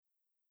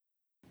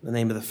In the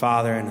name of the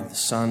Father, and of the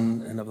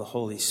Son, and of the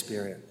Holy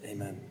Spirit.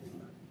 Amen.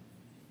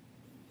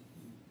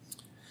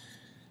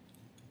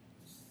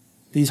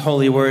 These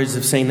holy words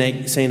of St.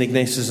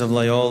 Ignatius of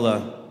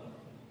Loyola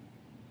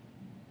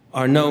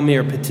are no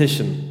mere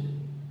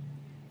petition.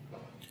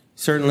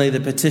 Certainly they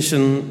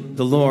petition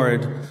the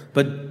Lord,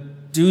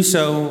 but do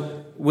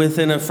so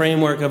within a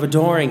framework of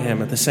adoring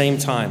him at the same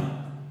time.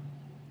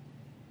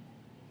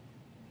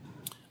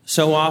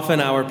 So often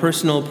our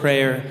personal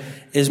prayer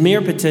is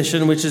mere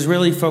petition, which is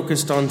really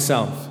focused on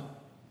self.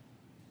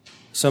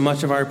 So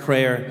much of our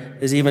prayer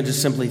is even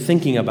just simply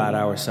thinking about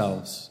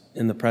ourselves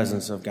in the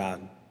presence of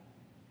God.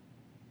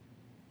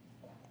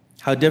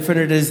 How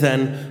different it is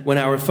then when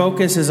our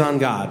focus is on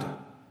God.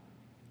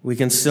 We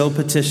can still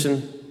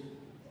petition,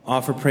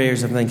 offer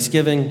prayers of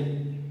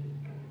thanksgiving,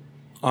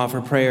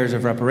 offer prayers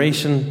of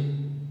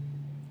reparation,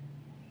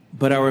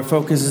 but our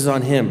focus is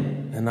on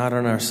him and not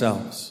on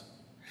ourselves.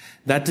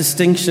 That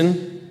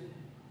distinction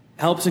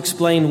helps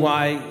explain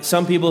why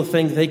some people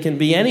think they can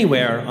be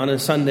anywhere on a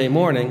Sunday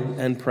morning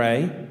and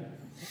pray,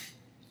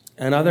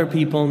 and other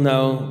people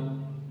know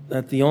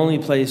that the only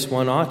place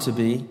one ought to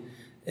be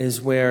is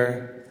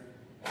where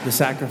the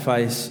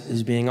sacrifice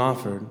is being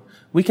offered.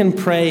 We can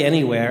pray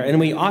anywhere, and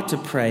we ought to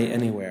pray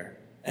anywhere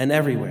and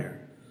everywhere.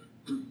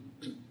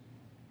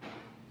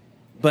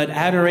 But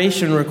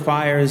adoration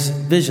requires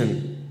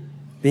vision,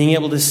 being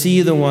able to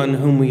see the one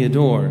whom we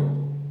adore.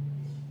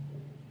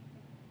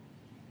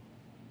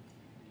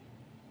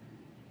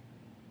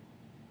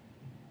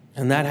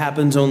 And that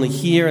happens only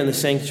here in the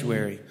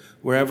sanctuary,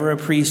 wherever a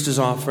priest is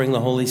offering the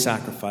holy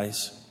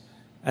sacrifice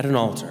at an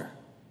altar.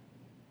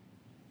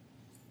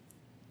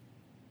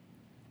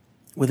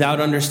 Without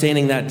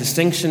understanding that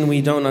distinction,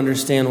 we don't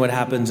understand what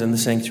happens in the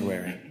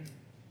sanctuary.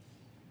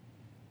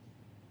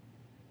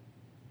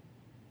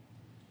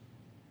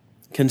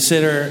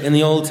 Consider in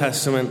the Old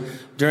Testament,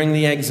 during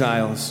the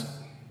exiles,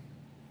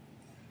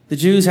 the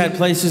Jews had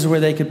places where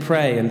they could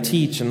pray and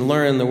teach and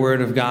learn the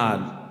Word of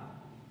God.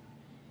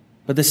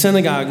 But the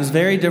synagogue is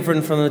very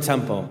different from the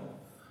temple,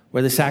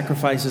 where the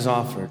sacrifice is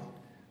offered.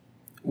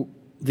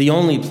 The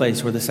only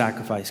place where the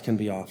sacrifice can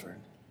be offered.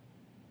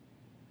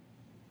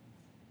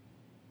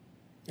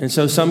 And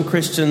so some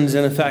Christians,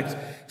 in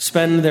effect,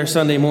 spend their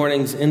Sunday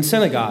mornings in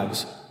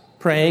synagogues,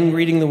 praying,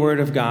 reading the Word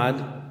of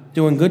God,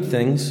 doing good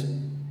things,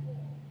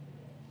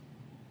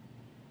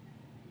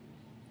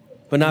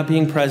 but not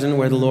being present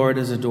where the Lord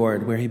is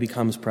adored, where he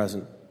becomes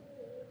present,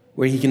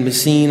 where he can be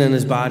seen in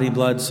his body,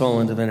 blood, soul,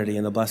 and divinity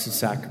in the Blessed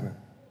Sacrament.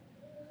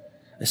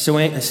 A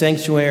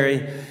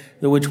sanctuary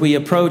which we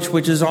approach,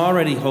 which is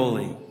already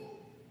holy.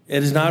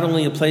 It is not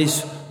only a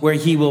place where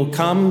he will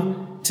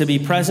come to be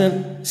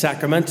present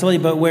sacramentally,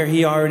 but where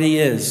he already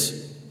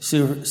is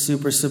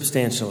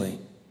supersubstantially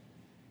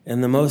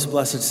in the most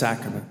blessed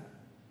sacrament,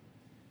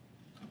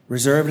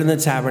 reserved in the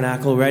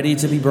tabernacle, ready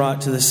to be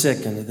brought to the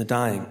sick and to the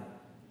dying.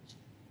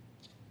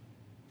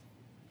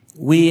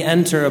 We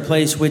enter a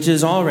place which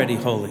is already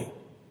holy.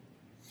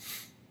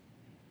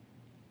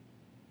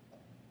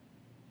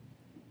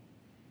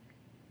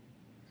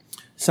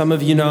 Some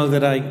of you know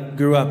that I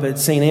grew up at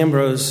St.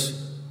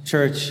 Ambrose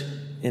Church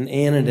in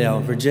Annandale,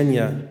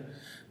 Virginia.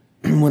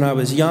 When I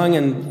was young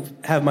and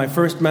have my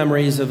first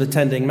memories of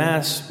attending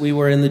Mass, we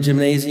were in the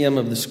gymnasium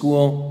of the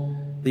school.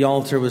 The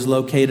altar was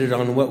located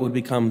on what would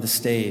become the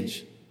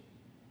stage.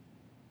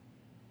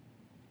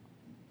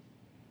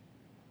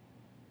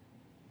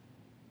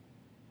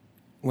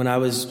 When I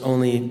was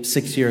only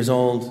 6 years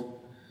old,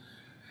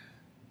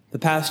 the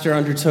pastor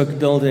undertook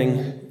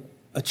building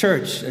a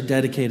church, a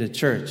dedicated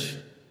church,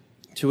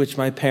 to which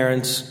my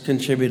parents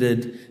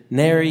contributed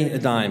nary a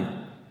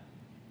dime.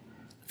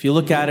 If you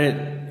look at it,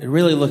 it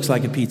really looks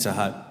like a Pizza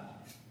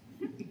Hut.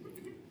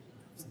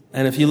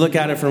 And if you look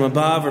at it from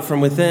above or from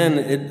within,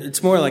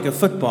 it's more like a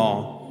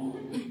football.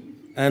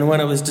 And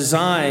when it was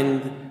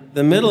designed,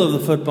 the middle of the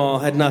football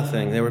had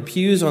nothing. There were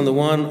pews on the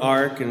one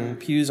arc and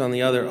pews on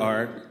the other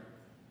arc.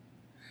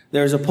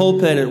 There was a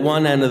pulpit at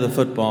one end of the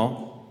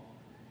football.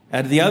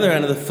 At the other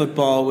end of the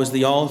football was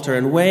the altar,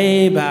 and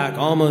way back,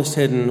 almost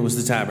hidden,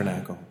 was the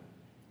tabernacle.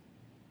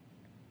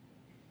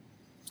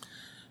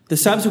 The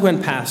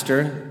subsequent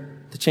pastor,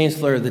 the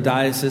chancellor of the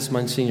diocese,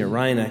 Monsignor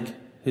Reineck,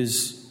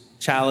 whose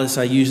chalice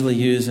I usually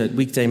use at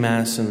weekday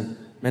Mass and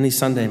many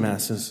Sunday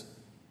Masses,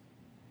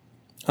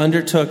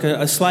 undertook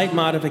a slight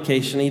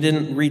modification. He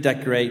didn't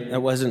redecorate.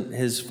 That wasn't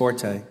his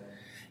forte.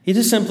 He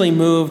just simply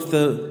moved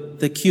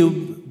the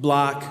cube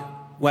block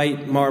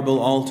white marble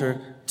altar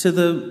to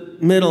the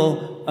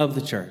middle of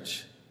the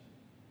church.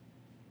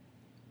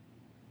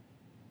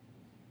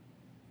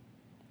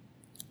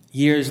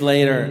 Years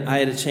later, I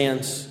had a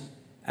chance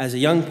as a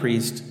young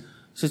priest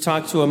to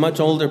talk to a much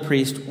older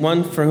priest,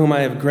 one for whom I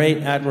have great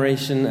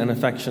admiration and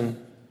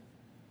affection,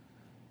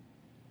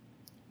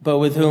 but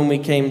with whom we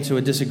came to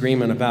a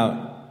disagreement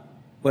about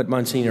what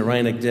Monsignor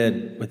Reineck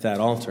did with that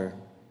altar.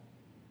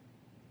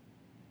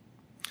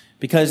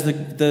 Because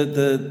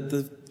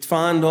the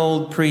fond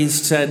old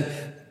priest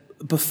said,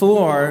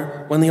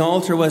 before, when the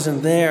altar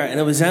wasn't there and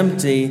it was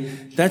empty,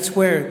 that's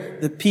where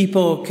the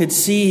people could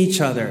see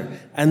each other.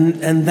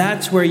 And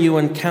that's where you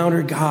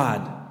encounter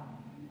God.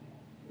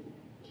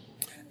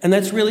 And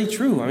that's really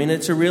true. I mean,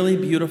 it's a really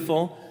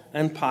beautiful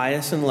and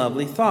pious and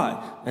lovely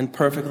thought, and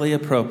perfectly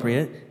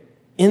appropriate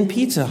in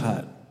Pizza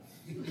Hut.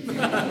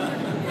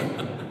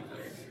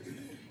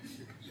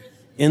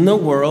 In the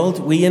world,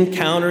 we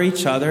encounter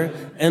each other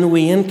and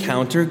we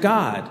encounter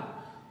God.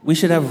 We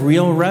should have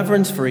real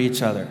reverence for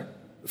each other,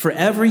 for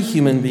every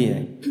human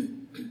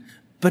being.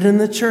 But in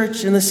the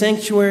church, in the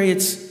sanctuary,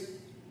 it's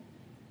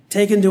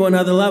taken to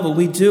another level.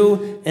 We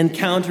do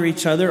encounter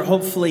each other,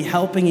 hopefully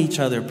helping each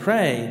other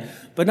pray,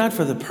 but not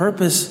for the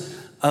purpose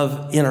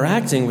of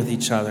interacting with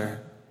each other,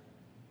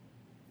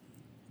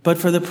 but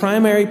for the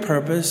primary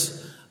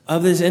purpose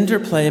of this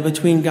interplay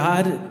between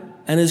God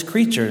and his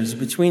creatures,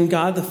 between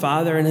God the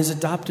Father and his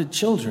adopted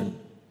children.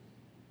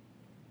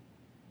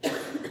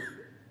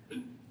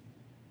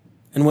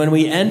 And when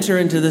we enter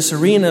into this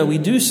arena, we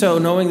do so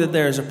knowing that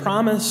there is a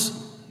promise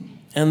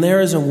and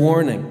there is a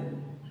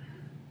warning.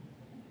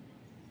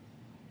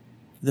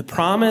 The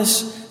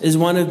promise is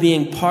one of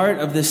being part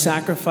of the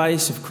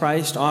sacrifice of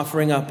Christ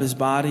offering up his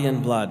body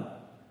and blood,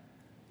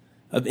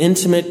 of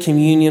intimate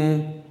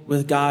communion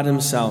with God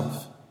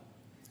himself.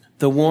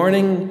 The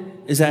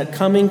warning is that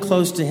coming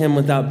close to him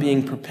without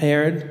being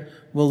prepared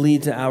will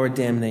lead to our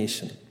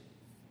damnation.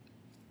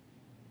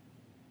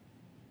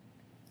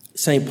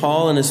 St.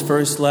 Paul, in his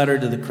first letter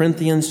to the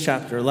Corinthians,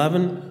 chapter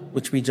 11,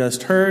 which we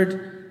just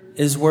heard,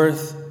 is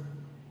worth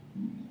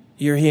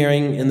your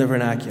hearing in the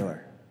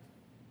vernacular.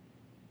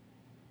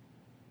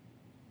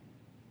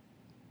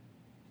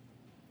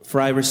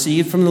 For I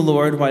received from the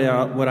Lord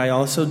what I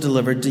also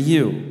delivered to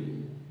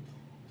you,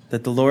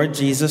 that the Lord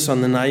Jesus,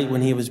 on the night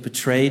when he was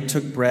betrayed,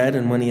 took bread,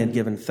 and when he had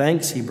given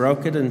thanks, he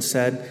broke it and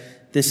said,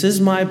 "This is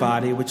my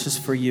body, which is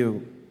for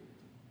you.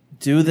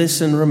 Do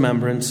this in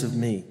remembrance of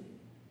me."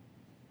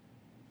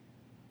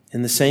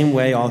 In the same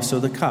way also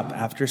the cup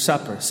after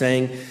supper,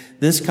 saying,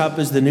 "This cup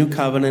is the new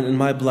covenant in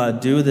my blood.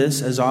 Do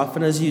this as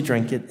often as you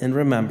drink it in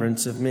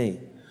remembrance of me.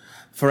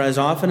 For as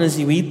often as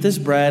you eat this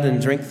bread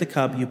and drink the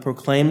cup, you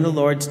proclaim the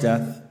Lord's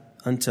death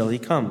until he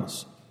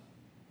comes.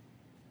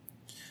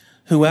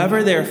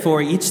 Whoever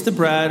therefore eats the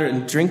bread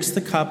and drinks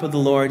the cup of the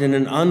Lord in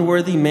an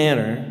unworthy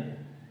manner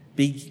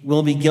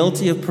will be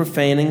guilty of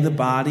profaning the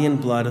body and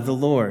blood of the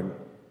Lord.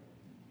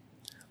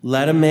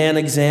 Let a man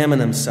examine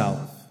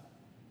himself,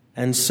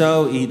 and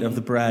so eat of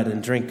the bread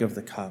and drink of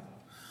the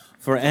cup.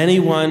 For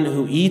anyone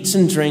who eats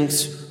and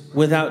drinks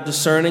without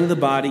discerning the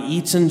body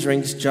eats and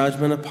drinks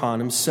judgment upon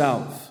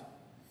himself."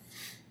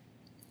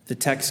 The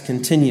text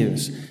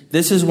continues,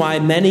 "This is why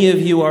many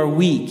of you are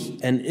weak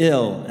and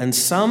ill, and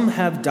some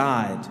have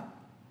died.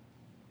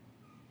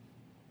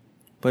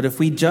 But if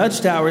we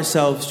judged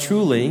ourselves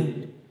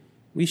truly,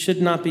 we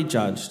should not be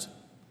judged.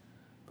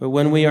 But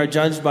when we are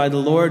judged by the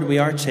Lord, we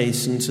are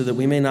chastened, so that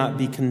we may not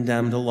be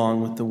condemned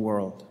along with the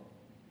world."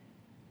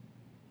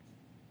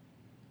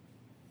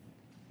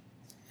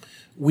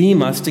 We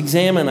must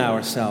examine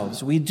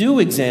ourselves. We do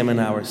examine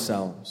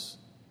ourselves.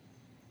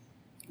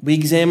 We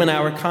examine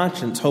our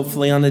conscience,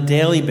 hopefully on a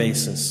daily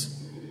basis.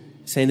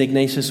 St.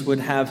 Ignatius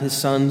would have his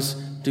sons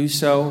do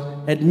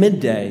so at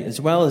midday as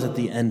well as at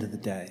the end of the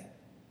day.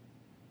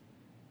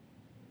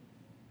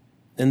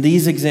 And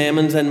these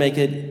examines then make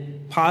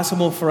it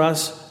possible for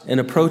us in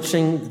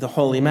approaching the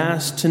Holy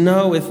Mass to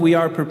know if we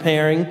are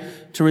preparing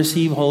to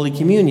receive Holy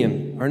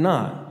Communion or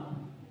not.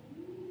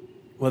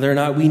 Whether or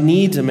not we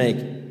need to make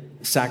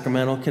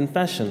sacramental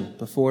confession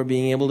before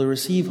being able to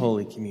receive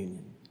Holy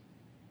Communion.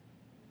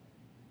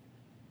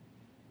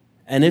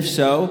 And if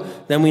so,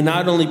 then we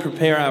not only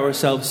prepare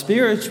ourselves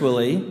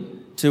spiritually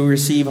to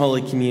receive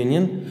Holy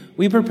Communion,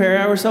 we prepare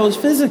ourselves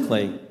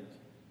physically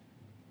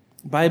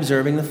by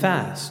observing the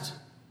fast.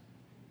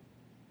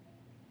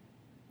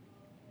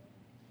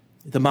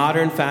 The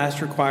modern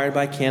fast required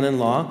by canon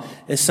law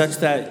is such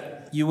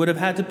that you would have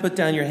had to put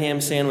down your ham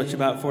sandwich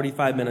about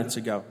 45 minutes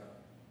ago.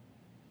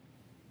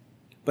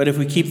 But if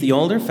we keep the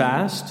older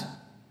fast,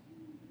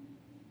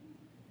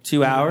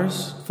 2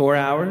 hours, 4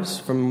 hours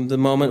from the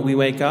moment we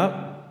wake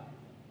up,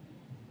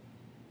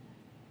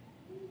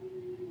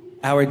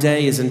 our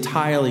day is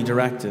entirely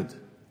directed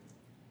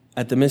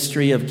at the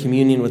mystery of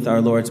communion with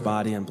our Lord's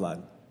body and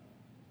blood.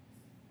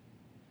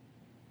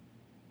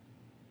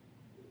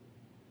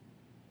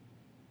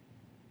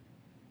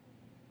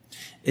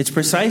 It's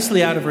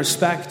precisely out of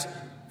respect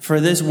for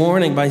this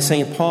warning by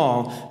St.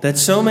 Paul that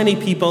so many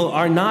people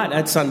are not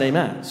at Sunday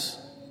Mass.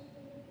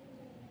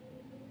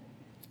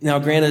 Now,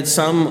 granted,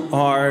 some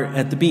are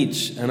at the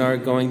beach and are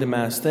going to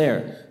Mass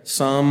there.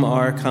 Some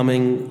are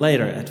coming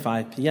later at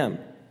 5 p.m.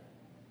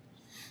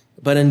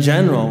 But in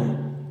general,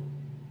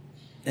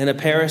 in a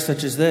parish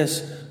such as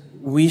this,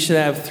 we should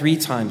have 3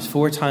 times,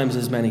 4 times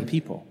as many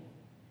people.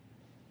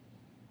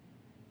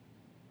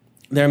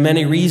 There are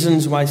many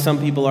reasons why some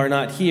people are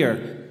not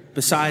here,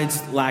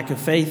 besides lack of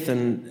faith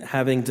and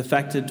having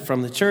defected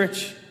from the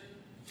church.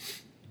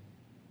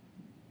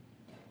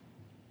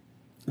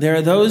 There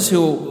are those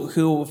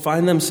who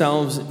find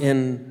themselves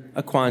in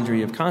a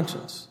quandary of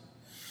conscience,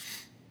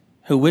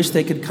 who wish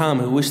they could come,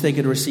 who wish they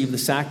could receive the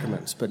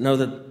sacraments, but know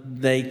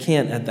that they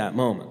can't at that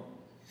moment.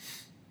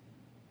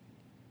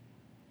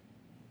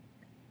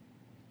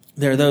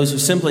 There are those who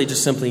simply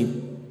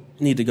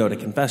need to go to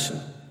confession.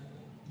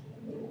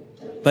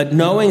 But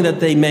knowing that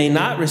they may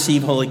not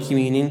receive Holy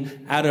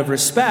Communion out of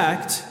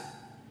respect,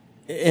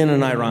 in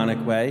an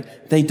ironic way,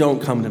 they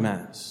don't come to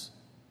Mass.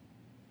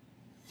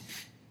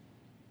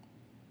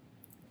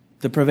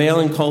 The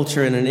prevailing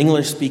culture in an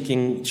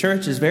English-speaking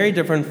church is very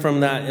different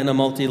from that in a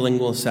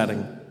multilingual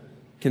setting.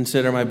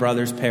 Consider my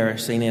brother's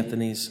parish, St.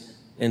 Anthony's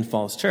in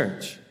Falls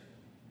Church.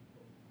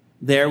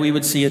 There we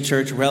would see a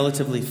church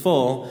relatively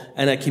full,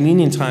 and at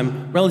communion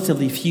time,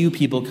 relatively few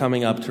people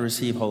coming up to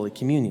receive Holy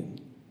Communion.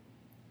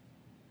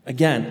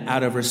 Again,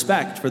 out of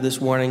respect for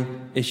this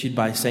warning issued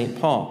by St.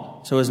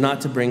 Paul, so as not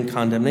to bring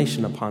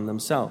condemnation upon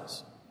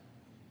themselves.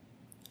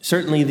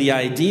 Certainly the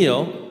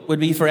ideal would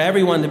be for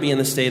everyone to be in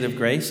the state of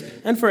grace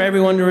and for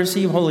everyone to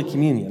receive Holy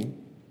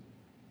Communion.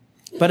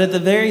 But at the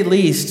very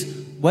least,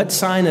 what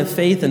sign of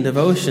faith and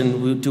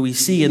devotion do we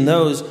see in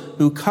those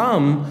who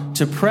come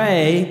to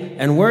pray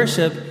and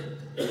worship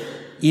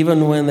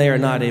even when they are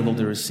not able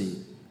to receive?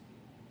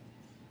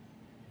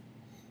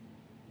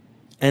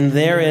 And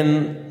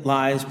therein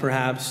lies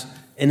perhaps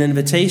an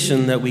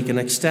invitation that we can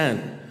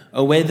extend,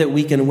 a way that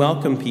we can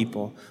welcome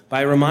people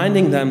by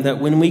reminding them that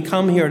when we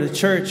come here to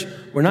church,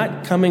 we're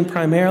not coming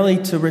primarily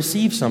to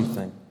receive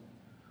something.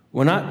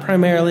 We're not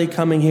primarily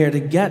coming here to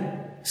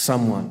get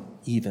someone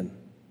even.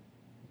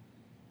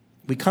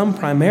 We come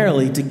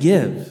primarily to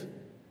give,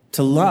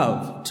 to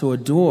love, to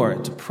adore,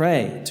 to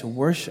pray, to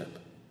worship.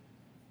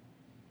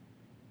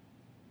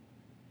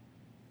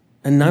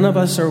 And none of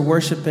us are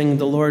worshiping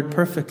the Lord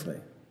perfectly.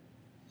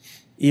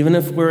 Even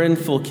if we're in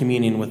full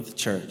communion with the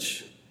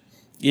church,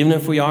 even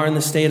if we are in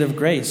the state of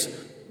grace,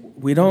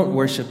 we don't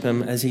worship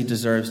him as he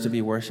deserves to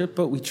be worshiped,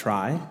 but we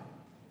try.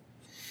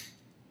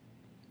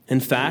 In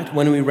fact,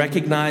 when we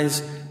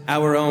recognize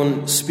our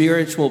own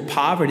spiritual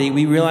poverty,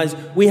 we realize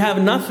we have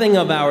nothing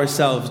of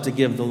ourselves to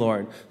give the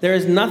Lord. There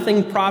is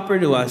nothing proper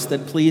to us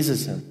that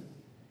pleases him.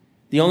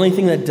 The only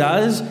thing that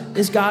does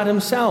is God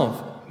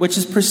himself, which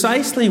is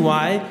precisely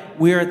why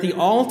we are at the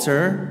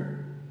altar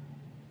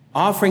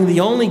offering the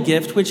only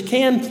gift which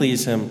can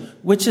please him,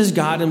 which is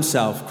God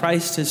himself,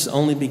 Christ, his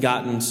only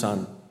begotten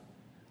Son,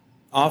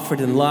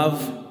 offered in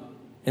love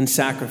and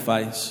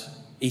sacrifice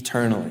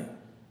eternally.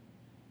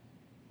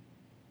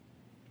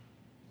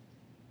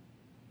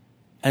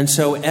 And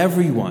so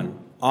everyone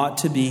ought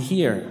to be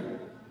here.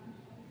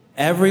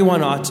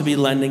 Everyone ought to be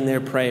lending their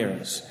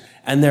prayers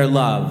and their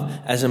love,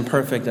 as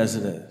imperfect as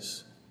it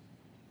is.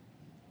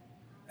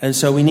 And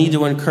so we need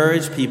to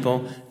encourage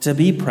people to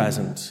be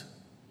present,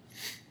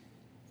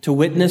 to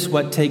witness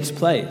what takes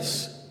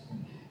place.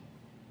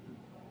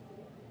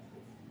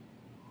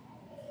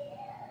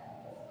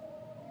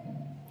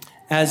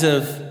 As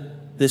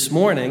of this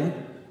morning,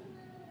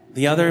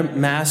 the other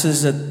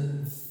masses at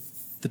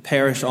the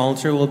parish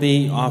altar will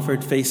be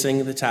offered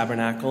facing the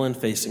tabernacle and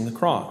facing the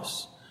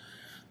cross.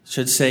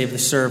 Should save the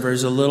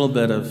servers a little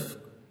bit of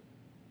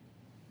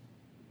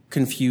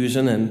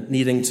confusion and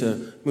needing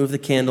to move the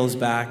candles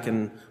back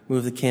and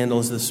move the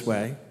candles this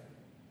way.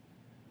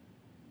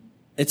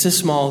 It's a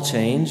small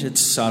change, it's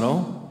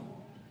subtle.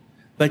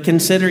 But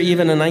consider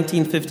even in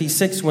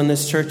 1956 when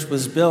this church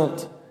was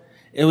built,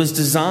 it was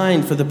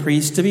designed for the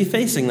priest to be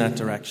facing that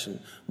direction.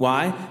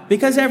 Why?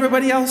 Because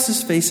everybody else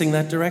is facing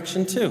that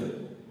direction too.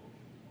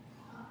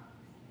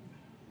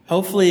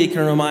 Hopefully it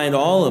can remind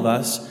all of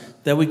us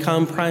that we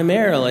come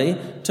primarily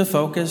to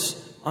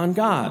focus on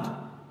God.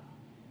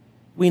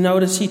 We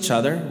notice each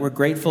other. We're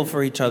grateful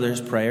for each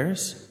other's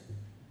prayers.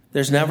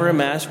 There's never a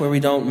Mass where we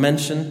don't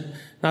mention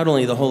not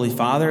only the Holy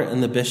Father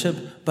and the Bishop,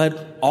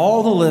 but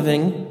all the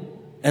living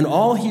and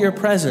all here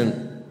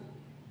present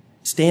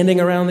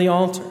standing around the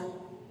altar.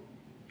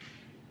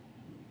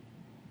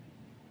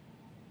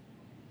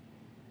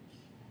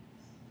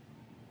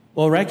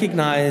 We'll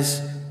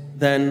recognize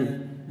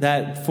then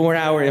that for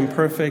our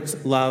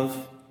imperfect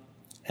love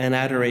and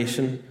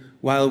adoration,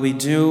 while we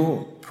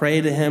do pray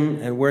to him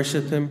and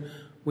worship him,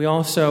 we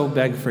also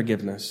beg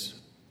forgiveness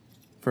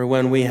for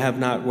when we have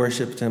not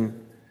worshiped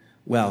him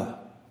well.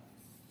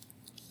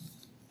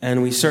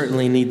 And we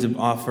certainly need to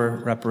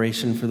offer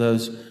reparation for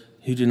those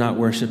who do not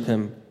worship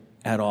him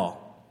at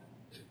all.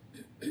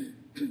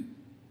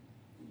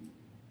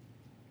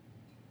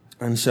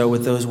 And so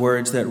with those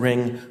words that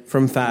ring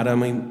from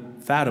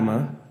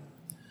Fatima,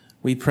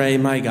 we pray,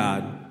 my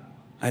God,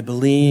 I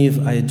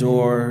believe, I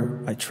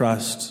adore, I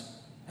trust,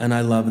 and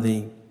I love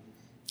thee.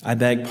 I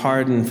beg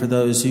pardon for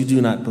those who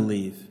do not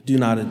believe, do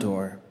not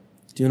adore,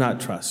 do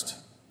not trust,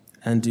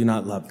 and do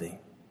not love thee.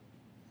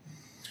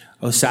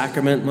 O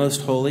sacrament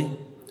most holy,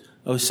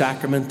 O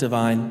sacrament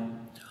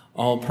divine,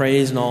 all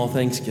praise and all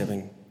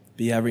thanksgiving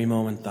be every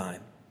moment thine.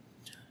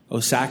 O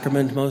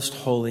sacrament most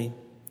holy,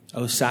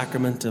 O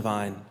sacrament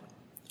divine,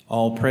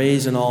 all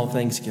praise and all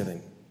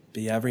thanksgiving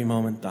be every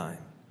moment thine.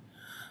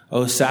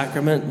 O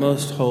sacrament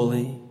most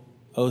holy,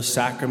 O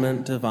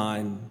sacrament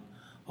divine,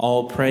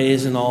 all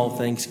praise and all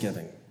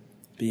thanksgiving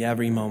be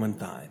every moment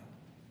thine.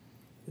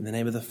 In the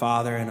name of the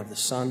Father, and of the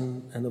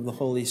Son, and of the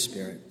Holy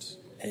Spirit.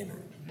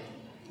 Amen.